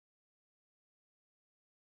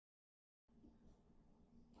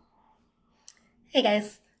Hey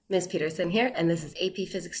guys, Ms. Peterson here, and this is AP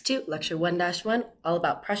Physics 2, Lecture 1-1, all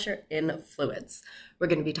about pressure in fluids. We're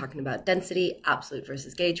going to be talking about density, absolute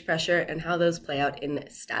versus gauge pressure, and how those play out in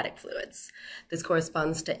static fluids. This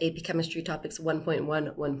corresponds to AP Chemistry topics 1.1,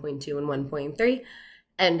 1.2, and 1.3,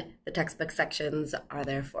 and the textbook sections are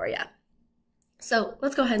there for you. So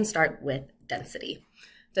let's go ahead and start with density.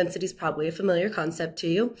 Density is probably a familiar concept to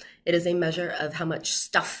you. It is a measure of how much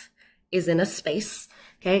stuff is in a space,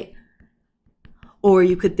 okay? Or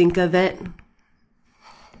you could think of it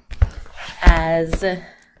as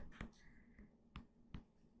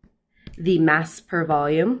the mass per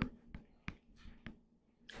volume.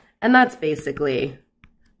 And that's basically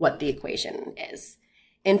what the equation is.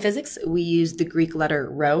 In physics, we use the Greek letter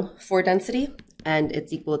rho for density, and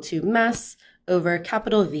it's equal to mass over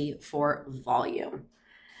capital V for volume.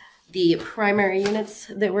 The primary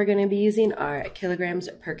units that we're going to be using are kilograms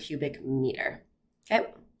per cubic meter. Okay,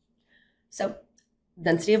 so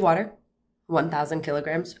density of water, 1,000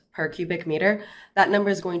 kilograms per cubic meter. That number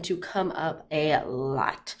is going to come up a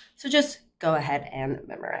lot. So just go ahead and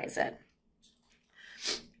memorize it.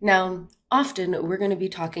 Now, often we're going to be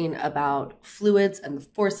talking about fluids and the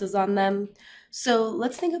forces on them. So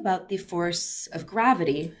let's think about the force of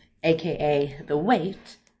gravity, aka the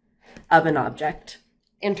weight of an object,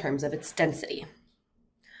 in terms of its density.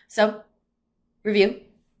 So, review.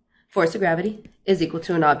 Force of gravity is equal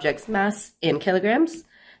to an object's mass in kilograms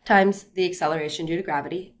times the acceleration due to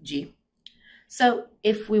gravity, g. So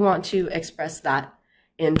if we want to express that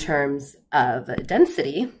in terms of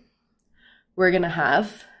density, we're going to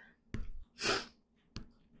have,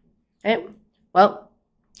 okay, well,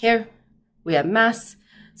 here we have mass,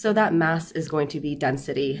 so that mass is going to be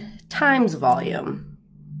density times volume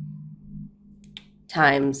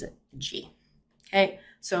times g. Okay,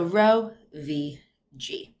 so rho v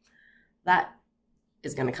g. That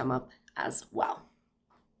is going to come up as well.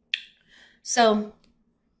 So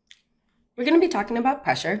we're going to be talking about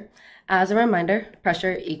pressure. As a reminder,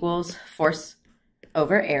 pressure equals force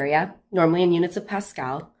over area, normally in units of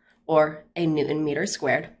Pascal or a Newton meter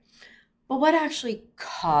squared. But what actually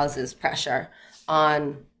causes pressure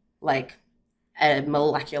on like a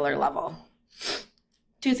molecular level?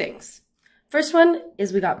 Two things. First one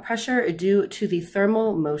is we got pressure due to the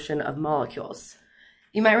thermal motion of molecules.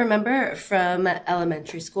 You might remember from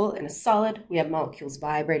elementary school, in a solid, we have molecules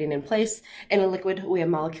vibrating in place. In a liquid, we have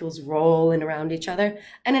molecules rolling around each other.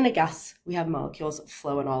 And in a gas, we have molecules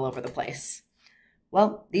flowing all over the place.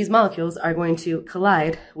 Well, these molecules are going to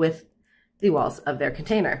collide with the walls of their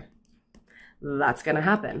container. That's going to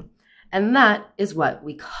happen. And that is what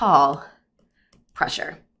we call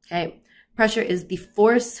pressure, okay? Pressure is the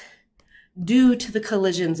force due to the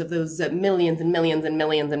collisions of those millions and millions and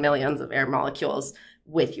millions and millions of air molecules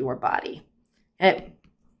with your body. Okay?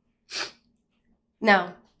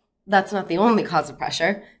 Now, that's not the only cause of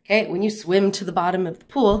pressure. Okay? When you swim to the bottom of the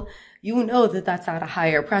pool, you know that that's at a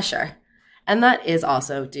higher pressure. And that is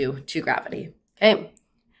also due to gravity. Okay?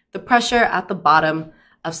 The pressure at the bottom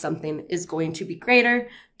of something is going to be greater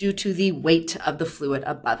due to the weight of the fluid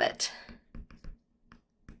above it.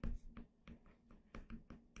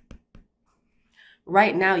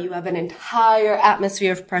 Right now, you have an entire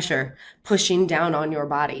atmosphere of pressure pushing down on your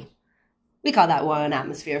body. We call that one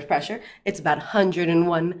atmosphere of pressure. It's about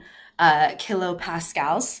 101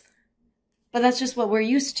 kilopascals, but that's just what we're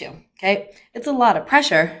used to, okay? It's a lot of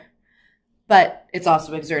pressure, but it's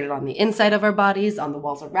also exerted on the inside of our bodies, on the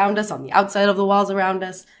walls around us, on the outside of the walls around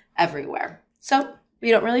us, everywhere. So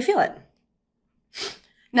we don't really feel it.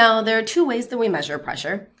 Now, there are two ways that we measure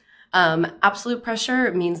pressure. Absolute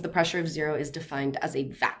pressure means the pressure of zero is defined as a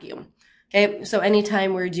vacuum. Okay, so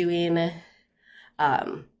anytime we're doing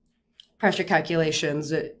pressure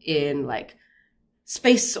calculations in like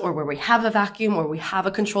space or where we have a vacuum or we have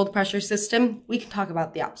a controlled pressure system, we can talk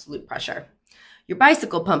about the absolute pressure. Your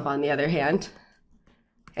bicycle pump, on the other hand,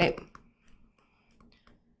 okay,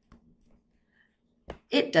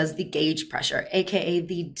 it does the gauge pressure, aka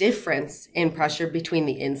the difference in pressure between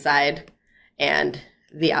the inside and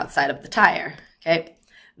the outside of the tire, okay?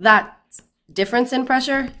 That difference in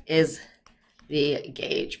pressure is the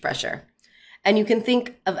gauge pressure. And you can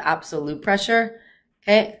think of absolute pressure,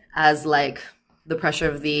 okay, as like the pressure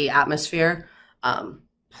of the atmosphere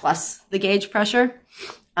plus the gauge pressure.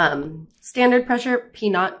 Standard pressure, P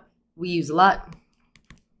naught, we use a lot.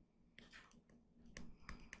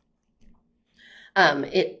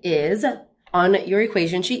 It is on your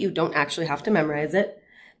equation sheet. You don't actually have to memorize it.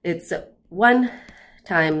 It's 1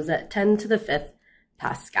 times 10 to the 5th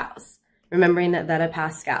pascals. Remembering that a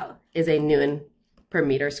pascal is a Newton per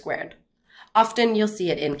meter squared. Often you'll see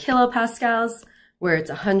it in kilopascals, where it's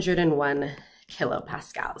 101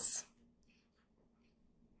 kilopascals.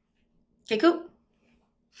 Okay, cool.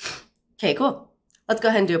 Okay, cool. Let's go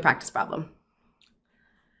ahead and do a practice problem.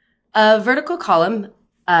 A vertical column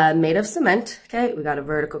made of cement. Okay, we got a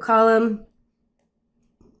vertical column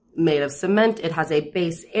made of cement. It has a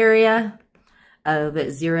base area of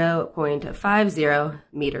 0.50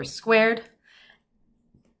 meters squared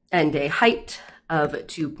and a height of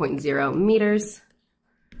 2.0 meters.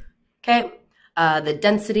 Okay, the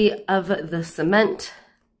density of the cement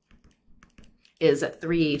is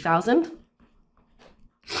 3,000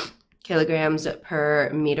 kilograms per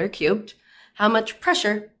meter cubed. How much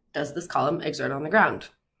pressure does this column exert on the ground?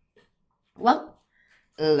 Well,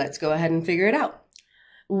 let's go ahead and figure it out.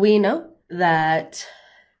 We know that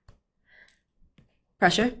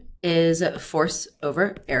pressure is force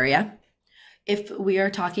over area. If we are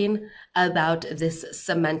talking about this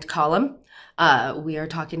cement column, we are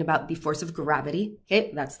talking about the force of gravity.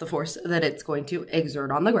 Okay, that's the force that it's going to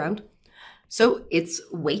exert on the ground. So its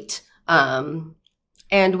weight, and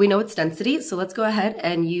we know its density. So let's go ahead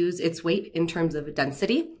and use its weight in terms of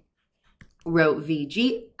density. Rho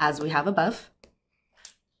Vg, as we have above.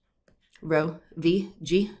 Rho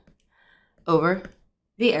Vg over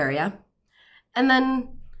the area. And then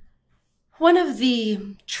one of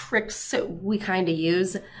the tricks we kind of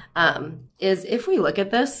use is if we look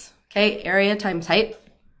at this, okay, area times height,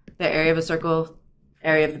 the area of a circle,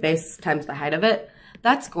 area of the base times the height of it,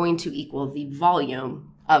 that's going to equal the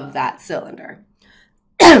volume of that cylinder.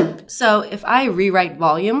 So if I rewrite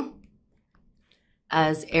volume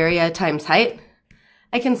as area times height,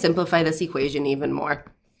 I can simplify this equation even more.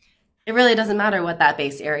 It really doesn't matter what that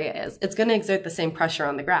base area is. It's going to exert the same pressure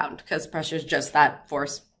on the ground because pressure is just that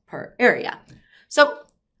force per area. So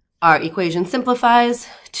our equation simplifies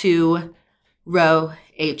to rho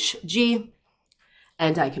Hg,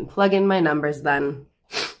 and I can plug in my numbers then.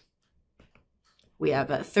 We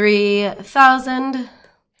have 3,000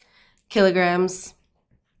 kilograms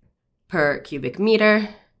per cubic meter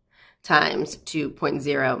times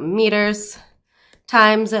 2.0 meters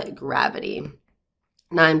times gravity,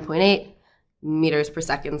 9.8 meters per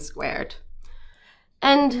second squared.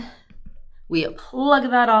 And we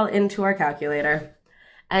plug that all into our calculator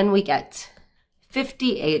and we get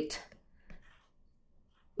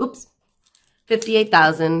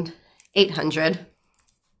 58,800.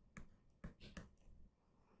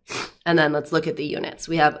 And then let's look at the units.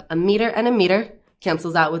 We have a meter and a meter,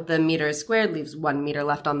 cancels out with the meters squared, leaves 1 meter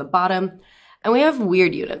left on the bottom. And we have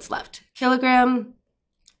weird units left, kilogram,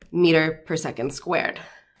 meter per second squared.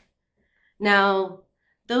 Now,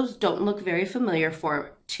 those don't look very familiar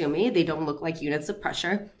to me. They don't look like units of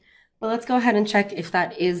pressure. But let's go ahead and check if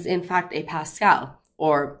that is in fact a Pascal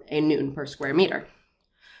or a Newton per square meter.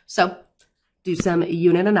 So do some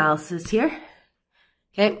unit analysis here.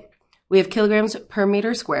 Okay, we have kilograms per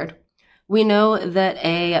meter squared. We know that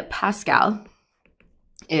a Pascal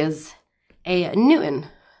is a Newton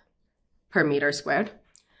per meter squared.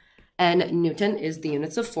 And Newton is the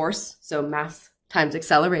units of force, so mass times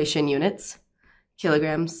acceleration units,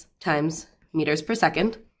 kilograms times meters per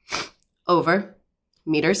second, over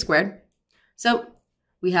meters squared. So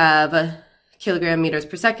we have a kilogram meters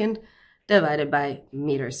per second divided by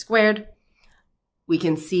meters squared. We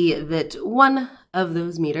can see that one of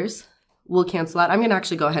those meters will cancel out. I'm going to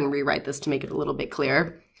actually go ahead and rewrite this to make it a little bit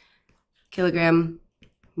clearer. Kilogram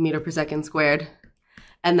meter per second squared.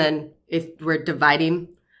 And then if we're dividing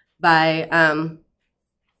by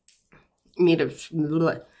meters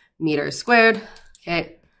squared,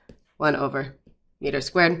 okay, 1 over meter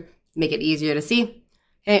squared, make it easier to see.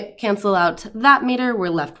 Okay, cancel out that meter, we're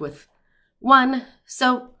left with 1.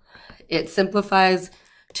 So it simplifies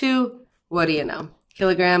to, what do you know,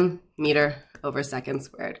 kilogram meter over second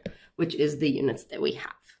squared, which is the units that we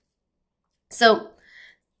have. So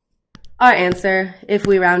our answer, if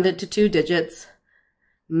we round it to 2 digits,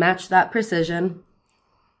 match that precision,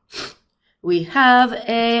 we have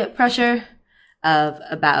a pressure of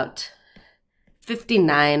about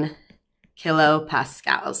 59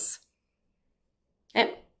 kilopascals.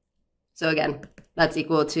 Okay. So again, that's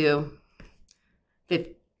equal to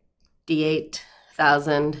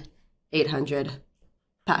 58,800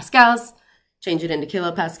 pascals. Change it into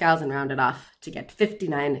kilopascals and round it off to get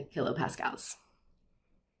 59 kilopascals.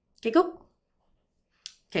 Okay, cool.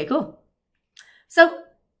 Okay, cool. So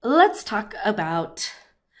let's talk about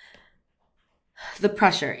the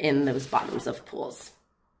pressure in those bottoms of pools.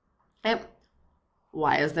 Okay.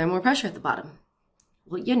 Why is there more pressure at the bottom?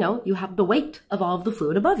 Well, you know, you have the weight of all of the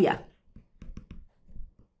fluid above you.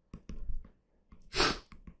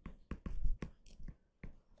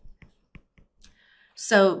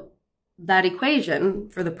 So that equation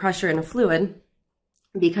for the pressure in a fluid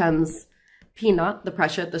becomes P naught, the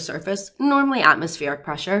pressure at the surface, normally atmospheric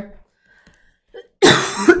pressure,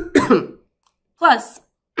 plus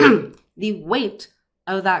the weight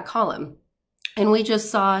of that column. And we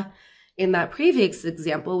just saw in that previous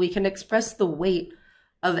example, we can express the weight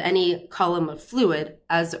of any column of fluid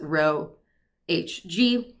as rho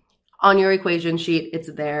hg. On your equation sheet,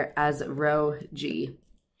 it's there as rho g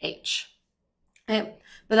h. Okay?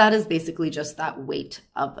 But that is basically just that weight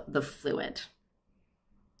of the fluid.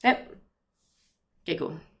 Yep. Okay,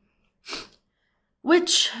 cool.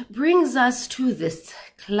 Which brings us to this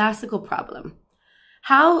classical problem.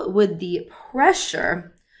 How would the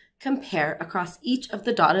pressure compare across each of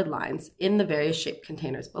the dotted lines in the various shaped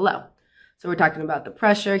containers below? So we're talking about the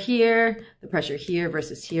pressure here versus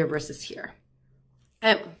here versus here.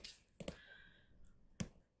 Okay.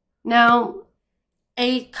 Now,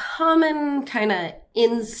 a common kind of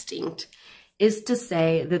instinct is to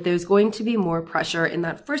say that there's going to be more pressure in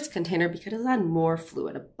that first container because it had more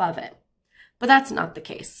fluid above it. But that's not the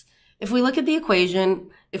case. If we look at the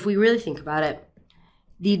equation, if we really think about it,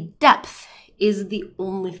 the depth is the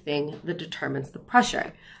only thing that determines the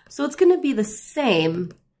pressure. So it's going to be the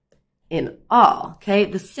same in all, okay?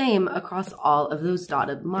 The same across all of those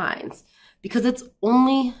dotted lines because it's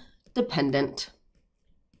only dependent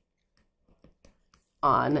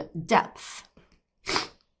on depth.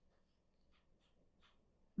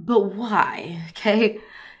 But why, okay?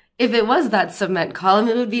 If it was that cement column,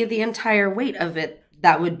 it would be the entire weight of it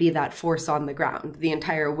that would be that force on the ground, the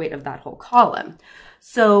entire weight of that whole column.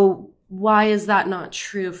 So why is that not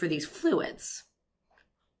true for these fluids?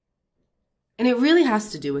 And it really has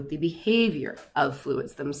to do with the behavior of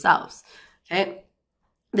fluids themselves, okay?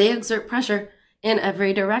 They exert pressure in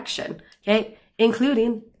every direction, okay?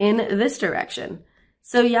 Including in this direction.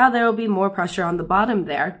 So yeah, there will be more pressure on the bottom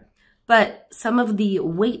there, but some of the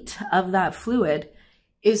weight of that fluid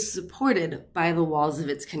is supported by the walls of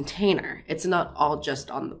its container. It's not all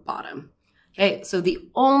just on the bottom. Okay, so the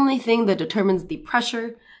only thing that determines the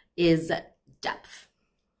pressure is depth.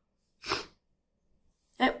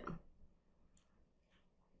 Okay.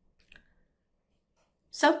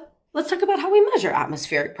 So let's talk about how we measure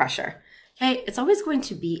atmospheric pressure. Okay, it's always going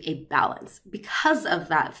to be a balance. Because of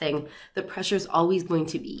that thing, the pressure is always going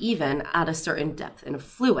to be even at a certain depth in a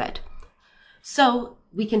fluid. So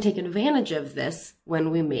we can take advantage of this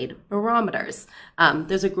when we made barometers.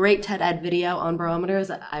 There's a great TED Ed video on barometers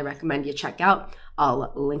that I recommend you check out.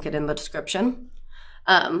 I'll link it in the description.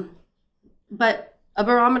 But a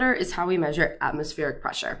barometer is how we measure atmospheric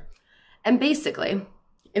pressure. And basically,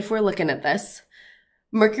 if we're looking at this,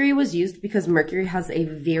 mercury was used because mercury has a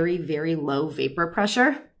very, very low vapor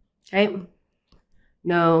pressure. Okay?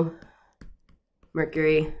 No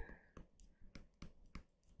mercury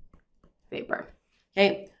vapor.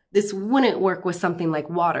 Okay, this wouldn't work with something like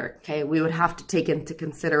water. Okay, we would have to take into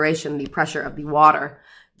consideration the pressure of the water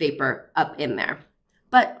vapor up in there.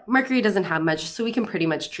 But mercury doesn't have much, so we can pretty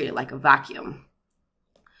much treat it like a vacuum.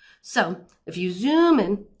 So if you zoom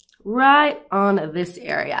in right on this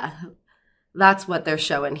area, that's what they're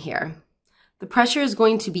showing here. The pressure is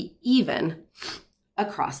going to be even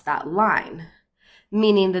across that line,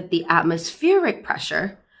 meaning that the atmospheric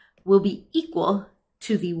pressure will be equal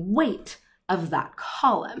to the weight of that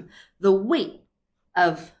column, the weight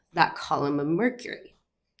of that column of mercury,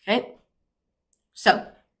 okay? So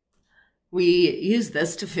we use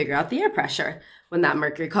this to figure out the air pressure. When that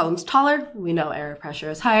mercury column's taller, we know air pressure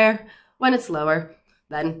is higher. When it's lower,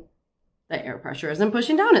 then the air pressure isn't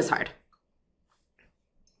pushing down as hard.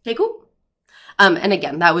 Okay, cool. And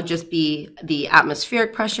again, that would just be the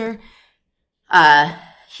atmospheric pressure.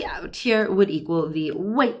 Here would equal the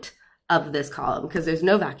weight of this column because there's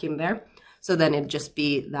no vacuum there. So then it'd just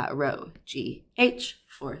be that rho GH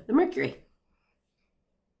for the mercury.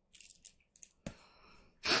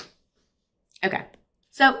 Okay,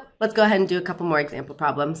 so let's go ahead and do a couple more example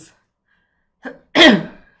problems. A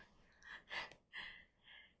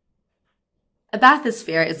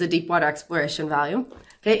bathysphere is a deep water exploration value.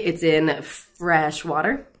 Okay, it's in fresh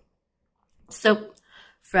water. So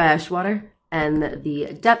fresh water and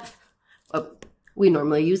the depth, we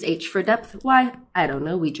normally use H for depth. Why? I don't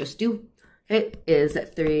know, we just do. It is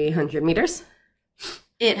 300 meters.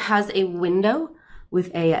 It has a window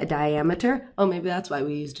with a diameter, oh, maybe that's why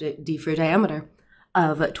we used D for diameter,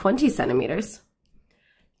 of 20 centimeters.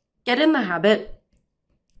 Get in the habit.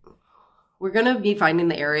 We're going to be finding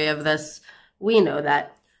the area of this. We know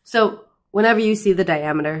that. So whenever you see the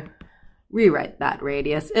diameter, rewrite that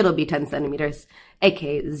radius. It'll be 10 centimeters,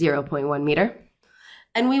 aka 0.1 meter.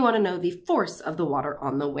 And we want to know the force of the water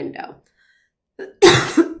on the window.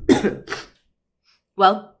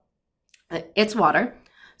 Well, it's water,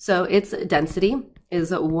 so its density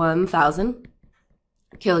is 1,000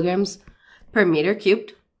 kilograms per meter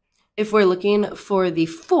cubed. If we're looking for the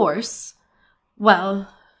force, well,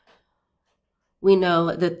 we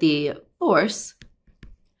know that the force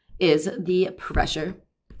is the pressure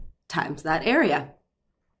times that area.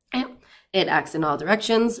 And it acts in all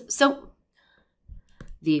directions, so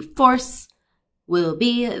the force will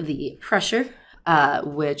be the pressure,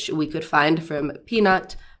 which we could find from P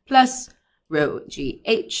naught plus rho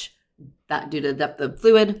GH, that due to the depth of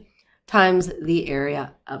fluid, times the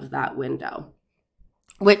area of that window,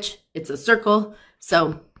 which it's a circle,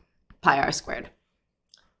 so pi r squared.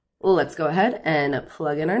 Let's go ahead and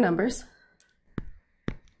plug in our numbers.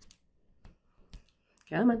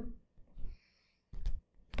 Come on.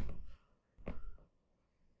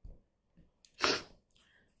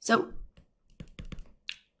 So,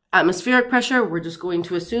 atmospheric pressure, we're just going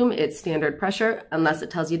to assume it's standard pressure. Unless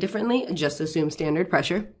it tells you differently, just assume standard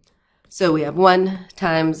pressure. So we have 1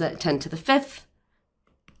 times 10 to the 5th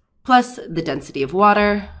plus the density of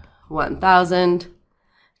water, 1,000,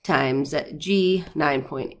 times G,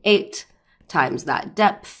 9.8, times that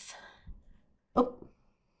depth,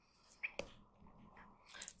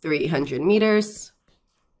 300 meters,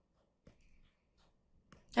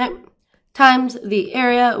 okay, times the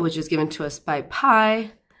area, which is given to us by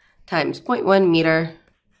pi, times 0.1 meter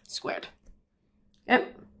squared. Okay.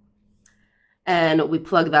 And we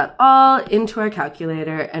plug that all into our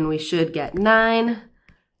calculator, and we should get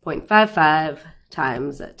 9.55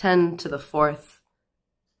 times 10 to the 4th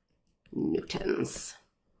newtons.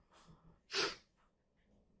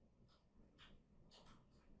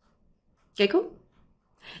 Okay, cool.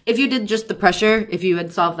 If you did just the pressure, if you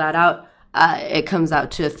had solved that out, it comes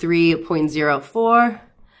out to 3.04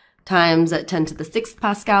 times 10 to the 6th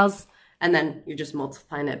pascals, and then you're just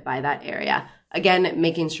multiplying it by that area. Again,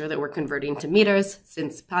 making sure that we're converting to meters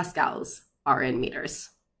since pascals are in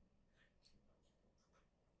meters.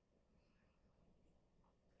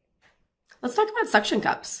 Let's talk about suction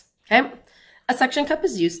cups, okay? A suction cup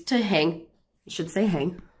is used to hang, it should say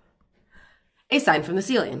hang, a sign from the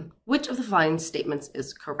ceiling. Which of the following statements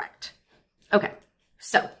is correct? Okay,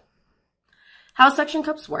 so how suction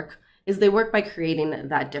cups work is they work by creating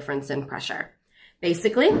that difference in pressure.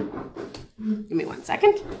 Basically, give me 1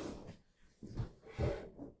 second.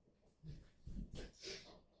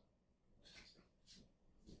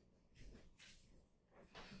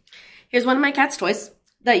 Here's one of my cat's toys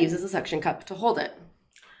that uses a suction cup to hold it.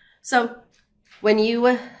 So when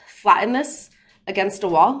you flatten this against a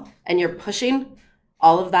wall and you're pushing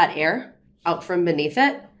all of that air out from beneath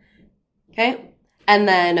it, okay, and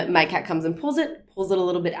then my cat comes and pulls it a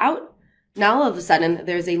little bit out, now all of a sudden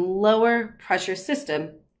there's a lower pressure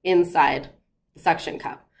system inside the suction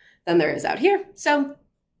cup than there is out here, so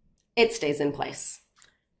it stays in place.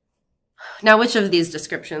 Now, which of these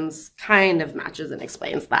descriptions kind of matches and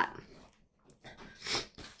explains that?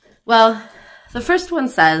 Well, the first one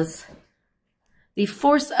says the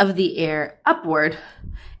force of the air upward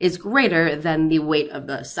is greater than the weight of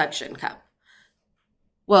the suction cup.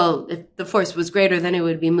 Well, if the force was greater, then it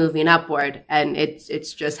would be moving upward, and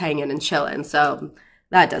it's just hanging and chilling, so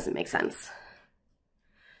that doesn't make sense.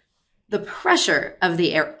 The pressure of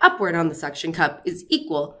the air upward on the suction cup is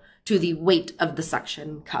equal to the weight of the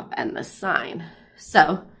suction cup and the sign.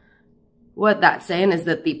 So what that's saying is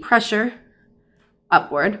that the pressure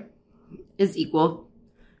upward is equal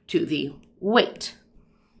to the weight.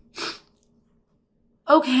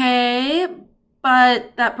 Okay,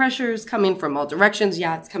 but that pressure is coming from all directions.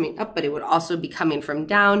 Yeah, it's coming up, but it would also be coming from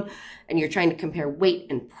down, and you're trying to compare weight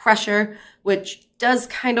and pressure, which does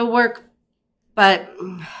kind of work, but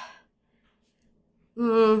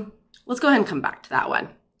let's go ahead and come back to that one,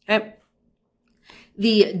 okay?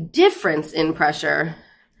 The difference in pressure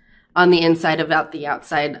on the inside about the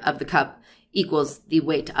outside of the cup equals the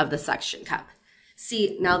weight of the suction cup.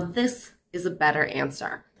 See, now this is a better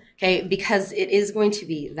answer, okay? Because it is going to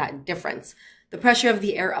be that difference. The pressure of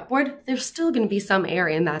the air upward, there's still going to be some air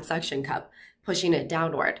in that suction cup pushing it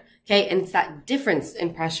downward, okay? And it's that difference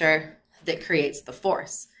in pressure that creates the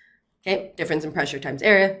force, okay? Difference in pressure times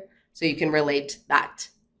area, so you can relate that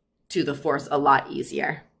to the force a lot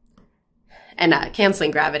easier. And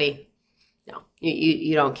canceling gravity, no,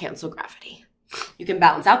 you don't cancel gravity. You can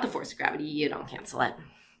balance out the force of gravity, you don't cancel it.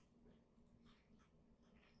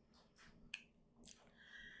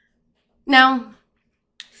 Now,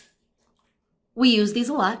 we use these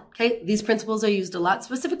a lot, okay? These principles are used a lot,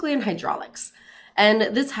 specifically in hydraulics.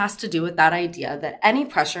 And this has to do with that idea that any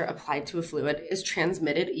pressure applied to a fluid is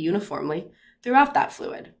transmitted uniformly throughout that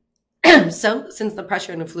fluid. So since the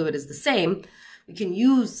pressure in a fluid is the same, we can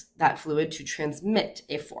use that fluid to transmit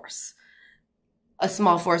a force. A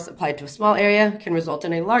small force applied to a small area can result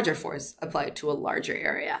in a larger force applied to a larger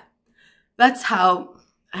area. That's how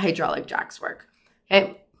hydraulic jacks work.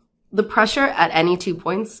 Okay? The pressure at any 2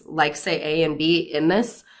 points, like say A and B in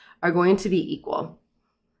this, are going to be equal.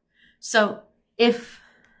 So if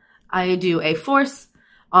I do a force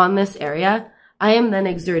on this area, I am then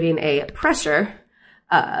exerting a pressure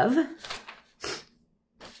of,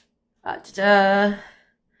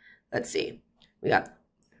 let's see, we got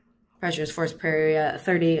pressure is force per area,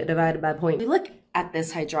 30 divided by point. We look at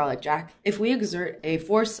this hydraulic jack. If we exert a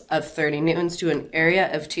force of 30 newtons to an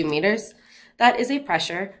area of 2 meters, that is a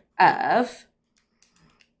pressure of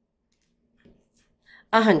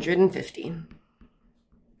 150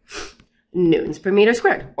 newtons per meter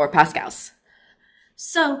squared, or pascals.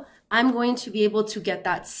 So I'm going to be able to get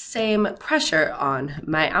that same pressure on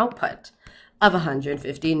my output of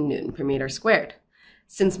 150 newton per meter squared.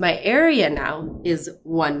 Since my area now is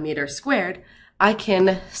 1 meter squared, I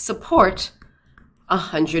can support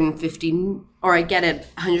 150, or I get it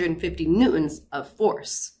 150 newtons of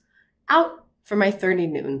force out for my 30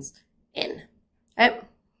 newtons in. Okay?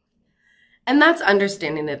 And that's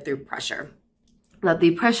understanding it through pressure. That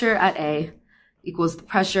the pressure at A equals the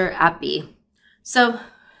pressure at B. So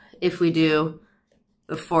if we do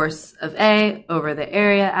the force of A over the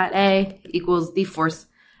area at A equals the force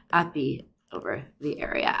at B over the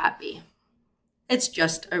area at B. It's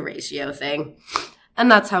just a ratio thing.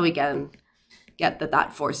 And that's how we get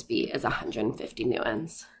that force B is 150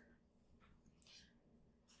 newtons.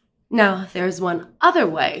 Now, there's one other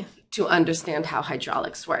way to understand how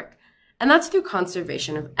hydraulics work, and that's through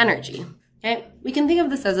conservation of energy. Okay? We can think of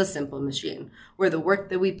this as a simple machine, where the work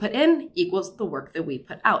that we put in equals the work that we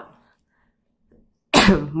put out.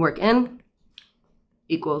 Work in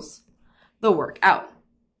equals the work out.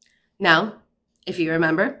 Now, if you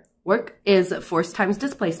remember, work is force times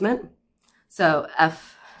displacement. So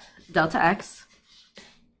F delta X.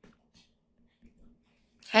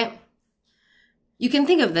 Okay. You can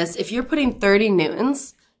think of this, if you're putting 30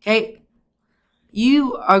 newtons, okay,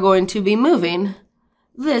 you are going to be moving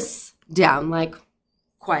this down like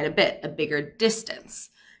quite a bit, a bigger distance,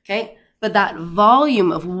 okay? But that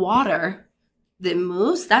volume of water that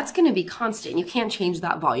moves, that's going to be constant. You can't change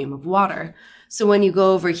that volume of water. So when you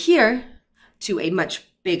go over here to a much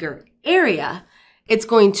bigger area, it's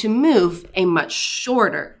going to move a much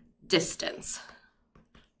shorter distance.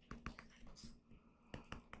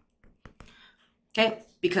 Okay,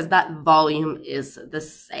 because that volume is the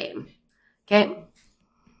same. Okay,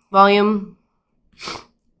 volume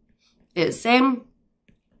is same,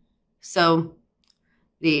 so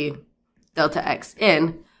the delta X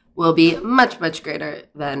in will be much, much greater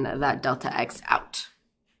than that delta X out.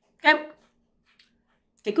 Okay,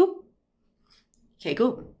 okay, cool. Okay,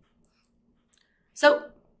 cool. So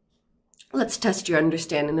let's test your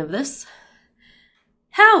understanding of this.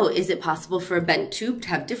 How is it possible for a bent tube to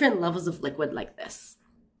have different levels of liquid like this?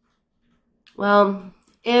 Well,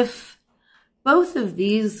 if both of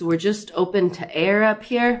these were just open to air up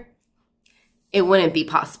here, it wouldn't be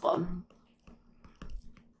possible.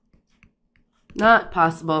 Not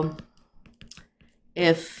possible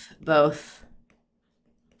if both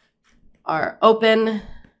are open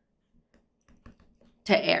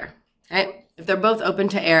to air, okay? If they're both open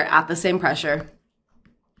to air at the same pressure,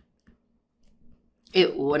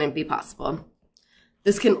 it wouldn't be possible.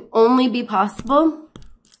 This can only be possible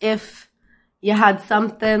if you had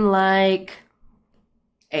something like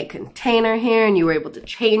a container here and you were able to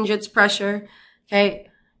change its pressure, okay?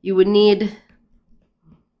 You would need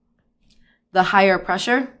the higher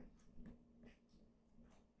pressure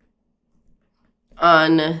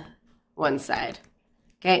on one side,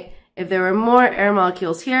 okay? If there were more air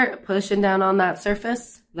molecules here pushing down on that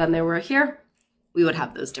surface than there were here, we would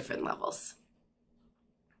have those different levels.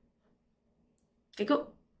 Okay,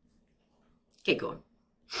 cool. Okay, cool.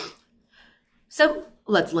 So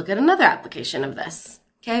let's look at another application of this,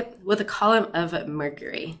 okay, with a column of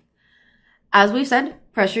mercury. As we've said,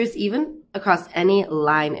 pressure is even across any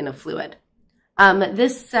line in a fluid.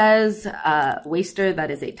 This says waster,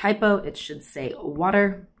 that is a typo. It should say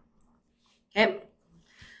water. Okay,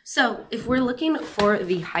 so if we're looking for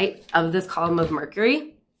the height of this column of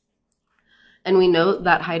mercury, and we know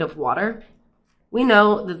that height of water, we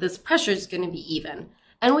know that this pressure is going to be even,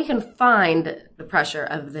 and we can find the pressure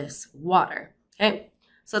of this water, okay?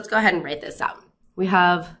 So let's go ahead and write this out. We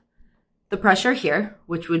have the pressure here,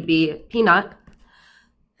 which would be P naught,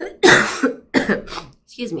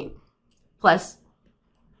 excuse me, plus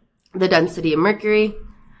the density of mercury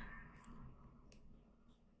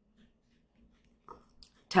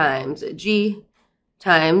times G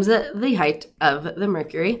times the height of the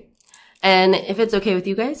mercury. And if it's okay with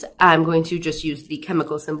you guys, I'm going to just use the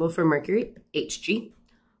chemical symbol for mercury, Hg.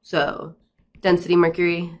 So density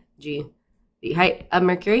mercury, G, the height of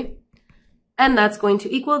mercury. And that's going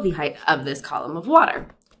to equal the height of this column of water,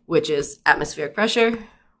 which is atmospheric pressure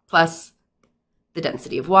plus the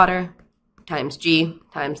density of water times G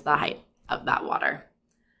times the height of that water.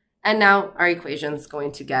 And now our equation is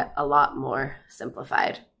going to get a lot more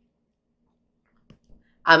simplified.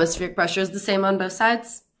 Atmospheric pressure is the same on both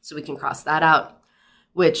sides, so we can cross that out,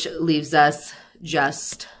 which leaves us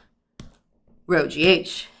just rho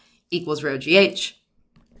GH equals rho GH.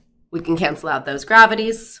 We can cancel out those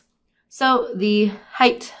gravities. So the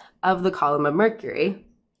height of the column of mercury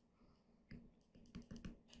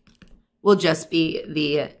will just be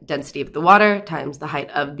the density of the water times the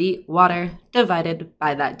height of the water divided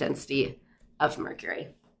by that density of mercury.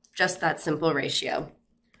 Just that simple ratio.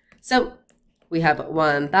 So we have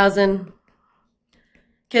 1,000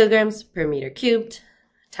 kilograms per meter cubed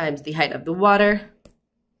times the height of the water,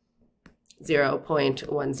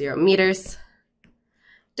 0.10 meters,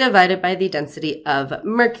 divided by the density of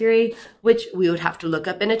mercury, which we would have to look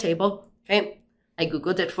up in a table. Okay, I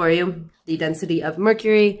Googled it for you. The density of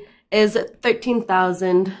mercury is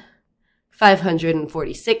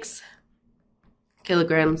 13,546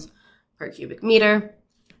 kilograms per cubic meter.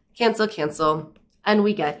 Cancel, cancel, and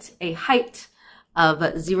we get a height of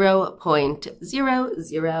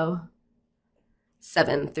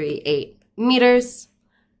 0.00738 meters,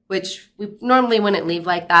 which we normally wouldn't leave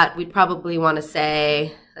like that. We'd probably want to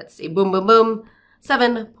say, let's see, boom, boom, boom,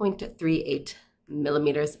 7.38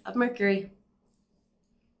 millimeters of mercury.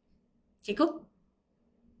 Okay, cool.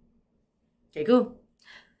 Okay, cool.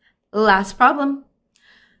 Last problem.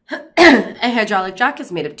 A hydraulic jack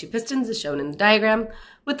is made of two pistons as shown in the diagram,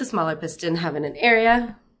 with the smaller piston having an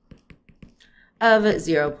area of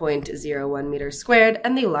 0.01 meters squared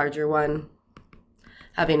and the larger one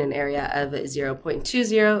having an area of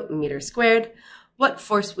 0.20 meters squared. What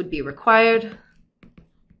force would be required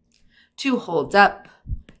to hold up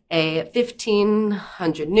a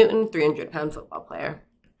 1,500 Newton, 300-pound football player?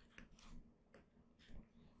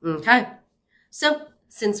 Okay, so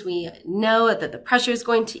since we know that the pressure is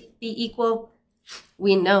going to be equal,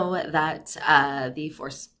 we know that the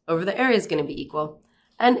force over the area is going to be equal,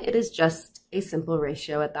 and it is just a simple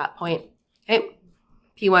ratio at that point. Okay,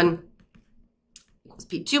 P1 equals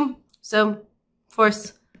P2, so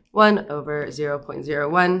force 1 over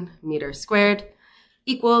 0.01 meters squared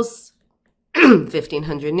equals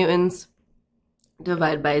 1,500 newtons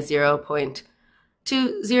divided by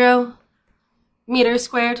 0.20 meters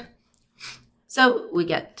squared. So we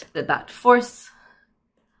get that that force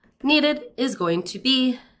needed is going to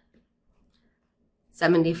be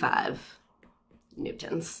 75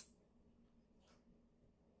 newtons.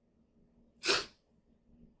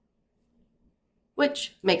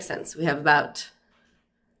 Which makes sense. We have about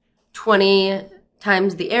 20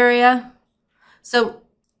 times the area, so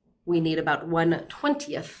we need about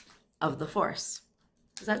 1/20th of the force.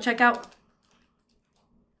 Does that check out?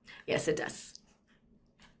 Yes, it does.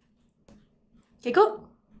 Okay, cool.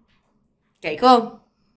 Okay, cool.